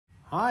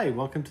Hi,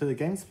 welcome to the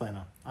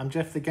Gamesplainer. I'm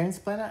Jeff the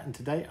Gamesplainer, and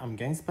today I'm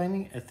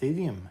gamesplaining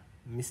Atheneum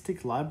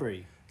Mystic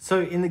Library.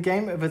 So in the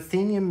game of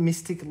Atheneum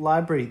Mystic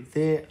Library,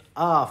 there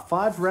are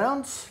 5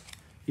 rounds.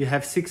 You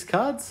have 6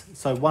 cards,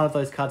 so one of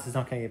those cards is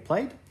not going to get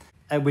played.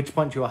 At which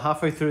point you are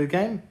halfway through the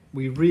game,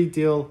 we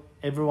re-deal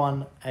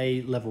everyone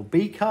a level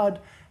B card,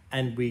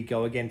 and we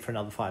go again for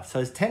another 5.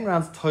 So it's 10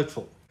 rounds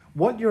total.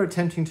 What you're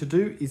attempting to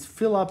do is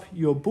fill up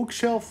your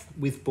bookshelf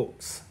with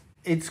books.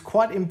 It's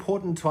quite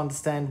important to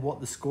understand what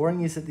the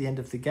scoring is at the end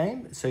of the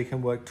game, so you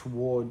can work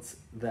towards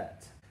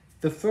that.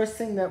 The first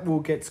thing that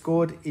will get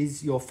scored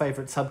is your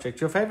favorite subject.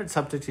 Your favorite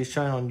subject is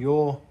shown on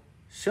your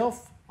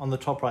shelf on the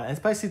top right, and it's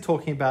basically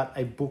talking about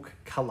a book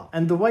color.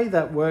 And the way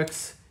that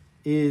works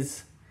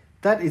is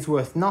that is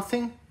worth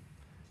nothing,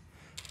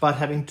 but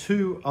having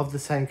 2 of the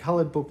same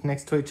colored book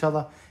next to each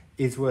other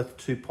is worth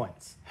 2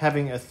 points.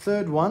 Having a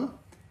third one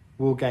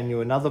will gain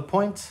you another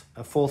point,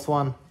 a fourth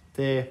one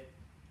there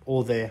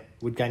or there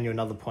would gain you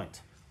another point,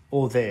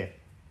 or there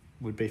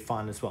would be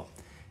fine as well.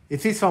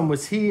 If this one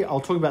was here, I'll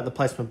talk about the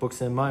placement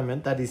books in a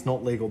moment, that is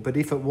not legal, but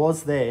if it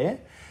was there,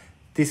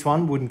 this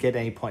one wouldn't get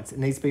any points. It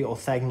needs to be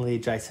orthogonally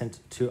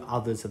adjacent to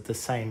others of the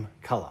same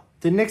color.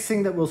 The next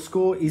thing that we'll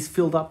score is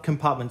filled up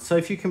compartments. So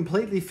if you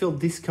completely fill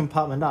this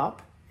compartment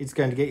up, it's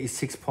going to get you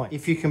 6 points.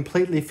 If you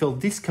completely fill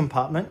this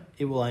compartment,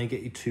 it will only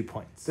get you 2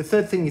 points. The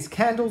third thing is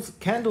candles.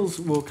 Candles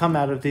will come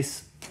out of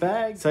this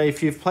bag. So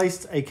if you've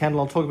placed a candle,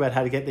 I'll talk about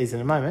how to get these in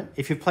a moment.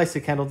 If you've placed a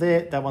candle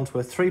there, that one's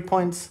worth 3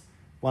 points.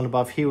 One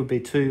above here would be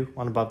 2,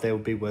 one above there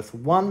would be worth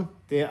 1.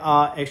 There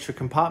are extra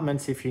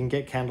compartments. If you can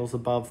get candles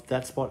above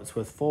that spot, it's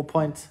worth 4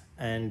 points,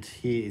 and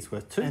here is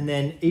worth 2. And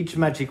then each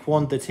magic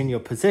wand that's in your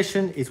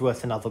possession is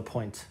worth another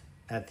point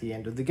at the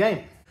end of the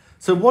game.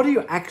 So what are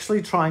you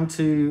actually trying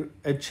to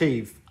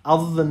achieve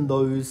other than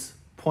those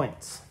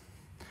points?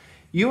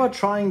 You are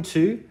trying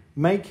to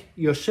make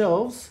your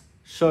shelves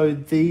show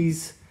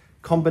these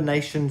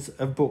combinations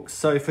of books.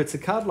 So if it's a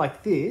card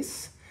like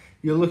this,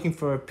 you're looking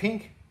for a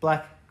pink,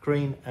 black,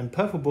 green, and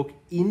purple book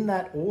in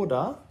that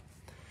order,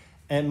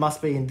 and it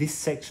must be in this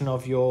section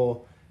of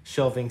your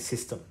shelving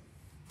system.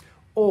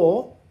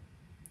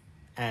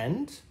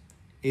 And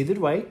either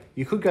way,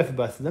 you could go for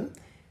both of them.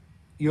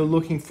 You're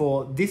looking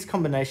for this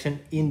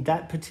combination in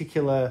that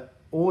particular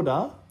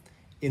order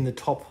in the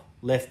top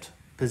left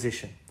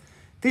position.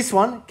 This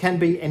one can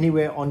be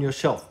anywhere on your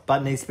shelf,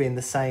 but needs to be in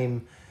the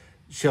same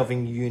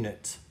shelving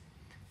unit.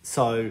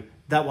 So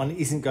that one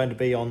isn't going to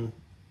be on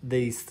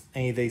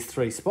any of these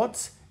 3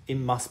 spots. It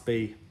must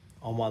be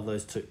on one of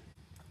those 2.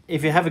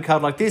 If you have a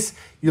card like this,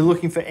 you're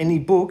looking for any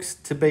books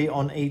to be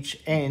on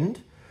each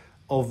end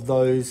of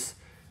those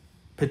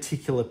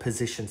particular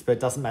positions, but it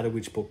doesn't matter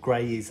which book.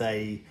 Grey is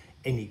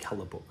any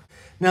color book.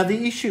 Now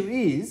the issue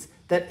is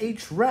that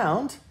each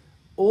round,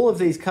 all of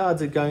these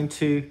cards are going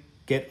to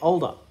get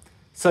older.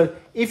 So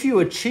if you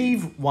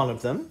achieve one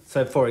of them,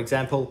 so for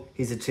example,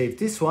 he's achieved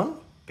this one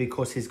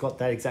because he's got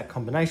that exact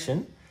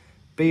combination,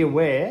 be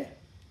aware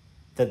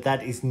that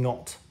that is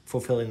not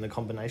fulfilling the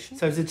combination.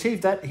 So he's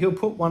achieved that, he'll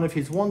put one of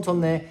his wands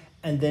on there,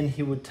 and then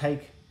he would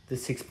take the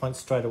 6 points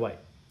straight away.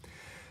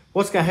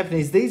 What's going to happen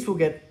is these will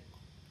get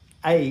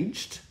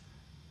aged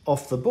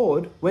off the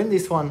board. When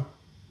this one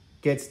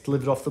gets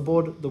delivered off the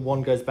board, the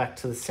wand goes back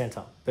to the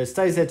center, but it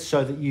stays there to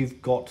show that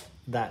you've got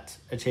that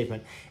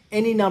achievement.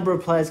 Any number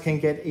of players can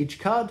get each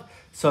card,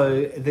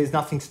 so there's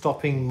nothing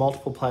stopping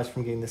multiple players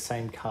from getting the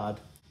same card.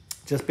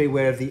 Just be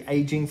aware of the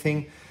aging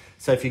thing.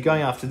 So if you're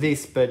going after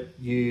this, but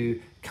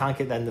you can't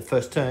get that in the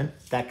first turn,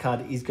 that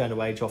card is going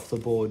to age off the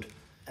board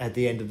at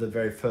the end of the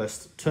very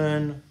first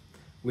turn,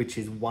 which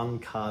is 1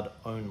 card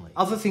only.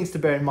 Other things to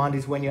bear in mind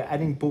is when you're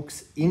adding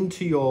books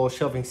into your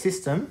shelving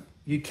system,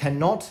 you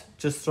cannot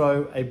just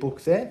throw a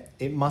book there.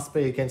 It must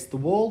be against the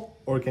wall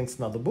or against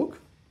another book.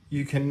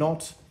 You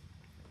cannot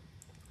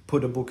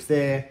put a book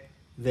there,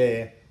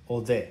 there,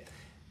 or there.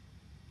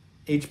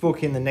 Each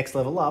book in the next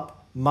level up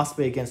must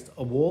be against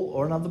a wall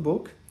or another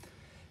book,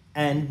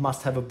 and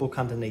must have a book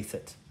underneath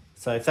it.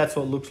 So if that's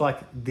what it looks like,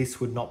 this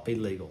would not be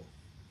legal.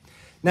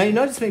 Now you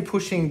notice me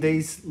pushing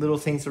these little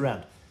things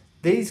around.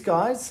 These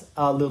guys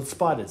are little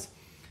spiders.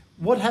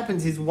 What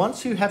happens is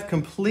once you have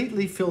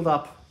completely filled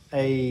up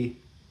a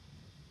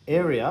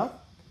area,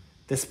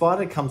 the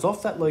spider comes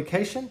off that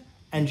location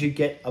and you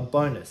get a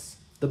bonus.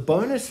 The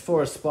bonus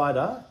for a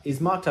spider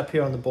is marked up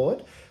here on the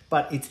board,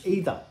 but it's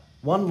either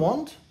 1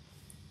 wand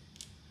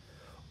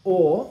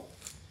or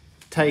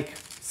take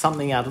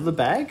something out of the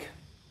bag,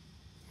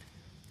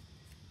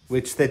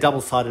 which they're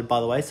double-sided by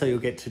the way, so you'll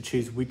get to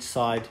choose which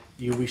side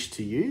you wish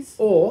to use,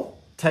 or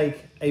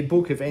take a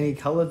book of any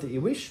color that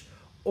you wish,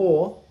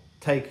 or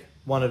take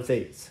one of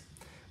these.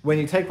 When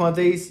you take one of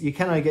these, you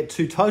can only get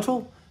 2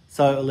 total,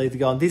 so it'll either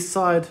go on this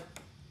side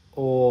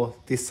or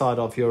this side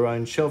of your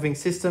own shelving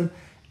system,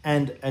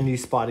 and a new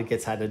spider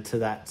gets added to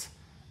that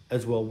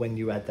as well when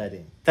you add that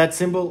in. That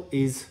symbol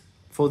is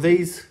for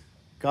these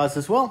guys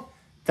as well.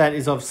 That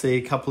is obviously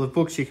a couple of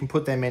books. You can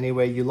put them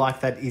anywhere you like.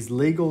 That is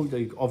legal.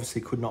 You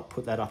obviously could not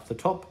put that up the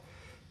top,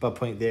 but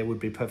putting it there would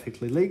be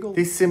perfectly legal.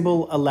 This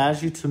symbol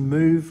allows you to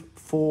move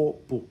 4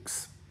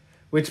 books.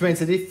 which means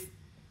that if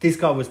this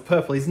guy was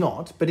purple, he's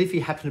not, but if he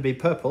happened to be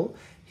purple,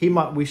 he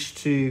might wish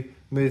to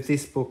move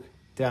this book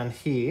down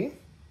here.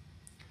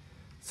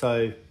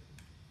 So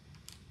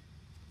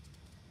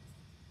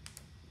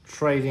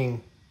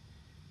trading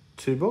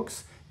 2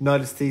 books.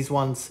 Notice these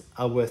ones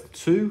are worth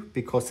 2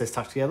 because they're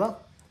stuck together.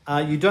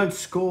 You don't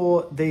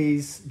score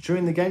these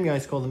during the game, you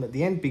only score them at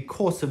the end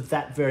because of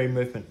that very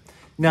movement.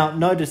 Now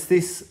notice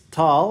this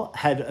tile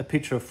had a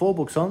picture of 4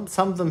 books on.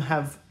 Some of them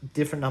have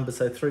different numbers,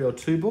 so 3 or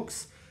 2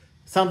 books.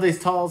 Some of these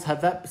tiles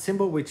have that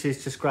symbol, which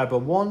is just grab a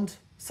wand.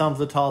 Some of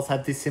the tiles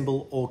have this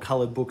symbol or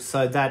coloured books,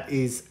 so that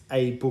is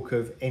a book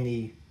of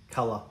any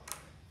colour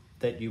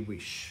that you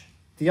wish.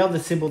 The other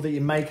symbol that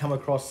you may come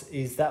across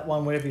is that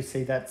one. Wherever you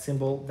see that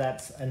symbol,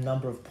 that's a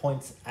number of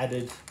points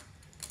added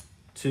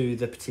to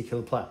the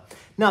particular player.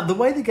 Now, the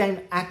way the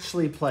game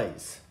actually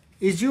plays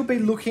is you'll be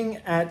looking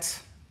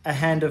at a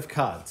hand of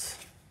cards.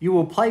 You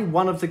will play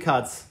one of the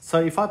cards.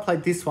 So if I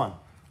played this one,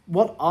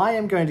 what I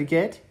am going to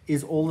get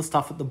is all the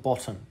stuff at the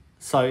bottom.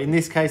 So in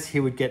this case, he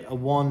would get a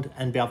wand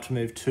and be able to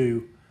move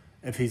 2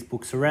 of his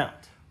books around.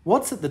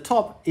 What's at the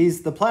top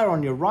is the player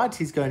on your right,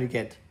 he's going to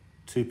get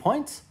 2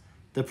 points.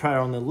 The player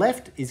on the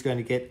left is going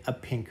to get a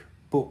pink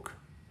book.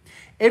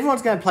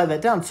 Everyone's going to play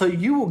that down, so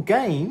you will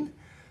gain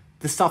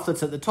the stuff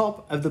that's at the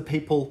top of the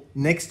people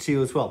next to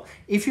you as well.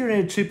 If you're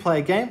in a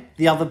 2-player game,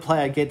 the other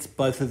player gets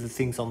both of the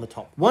things on the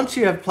top. Once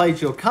you have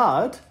played your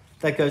card,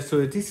 that goes to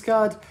a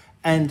discard,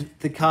 and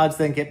the cards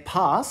then get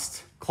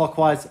passed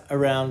clockwise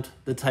around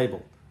the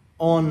table.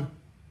 On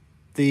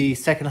the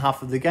second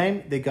half of the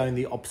game, they're going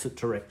the opposite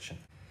direction.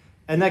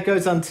 And that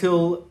goes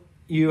until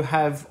you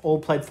have all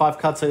played 5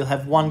 cards, so you'll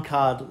have 1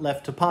 card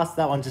left to pass.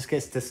 That one just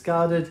gets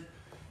discarded.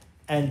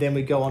 And then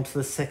we go on to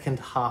the second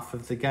half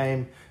of the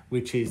game,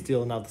 which is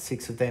deal another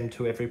 6 of them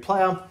to every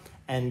player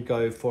and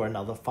go for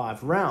another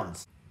 5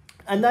 rounds.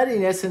 And that,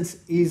 in essence,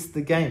 is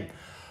the game.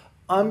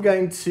 I'm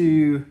going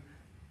to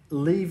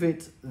leave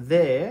it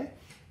there.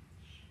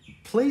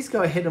 Please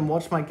go ahead and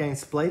watch my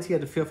Gamesplay to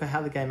get a feel for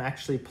how the game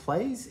actually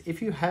plays.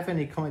 If you have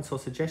any comments or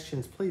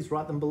suggestions, please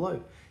write them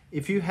below.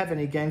 If you have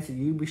any games that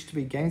you wish to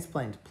be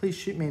Gamesplained, please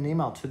shoot me an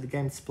email to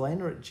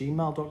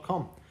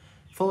thegamesplainer@gmail.com.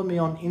 Follow me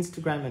on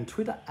Instagram and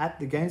Twitter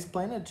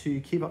 @thegamesplainer to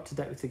keep up to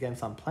date with the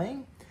games I'm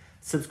playing.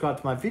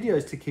 Subscribe to my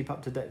videos to keep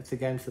up to date with the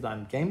games that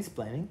I'm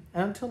gamesplaining.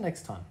 And until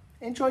next time,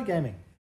 enjoy gaming.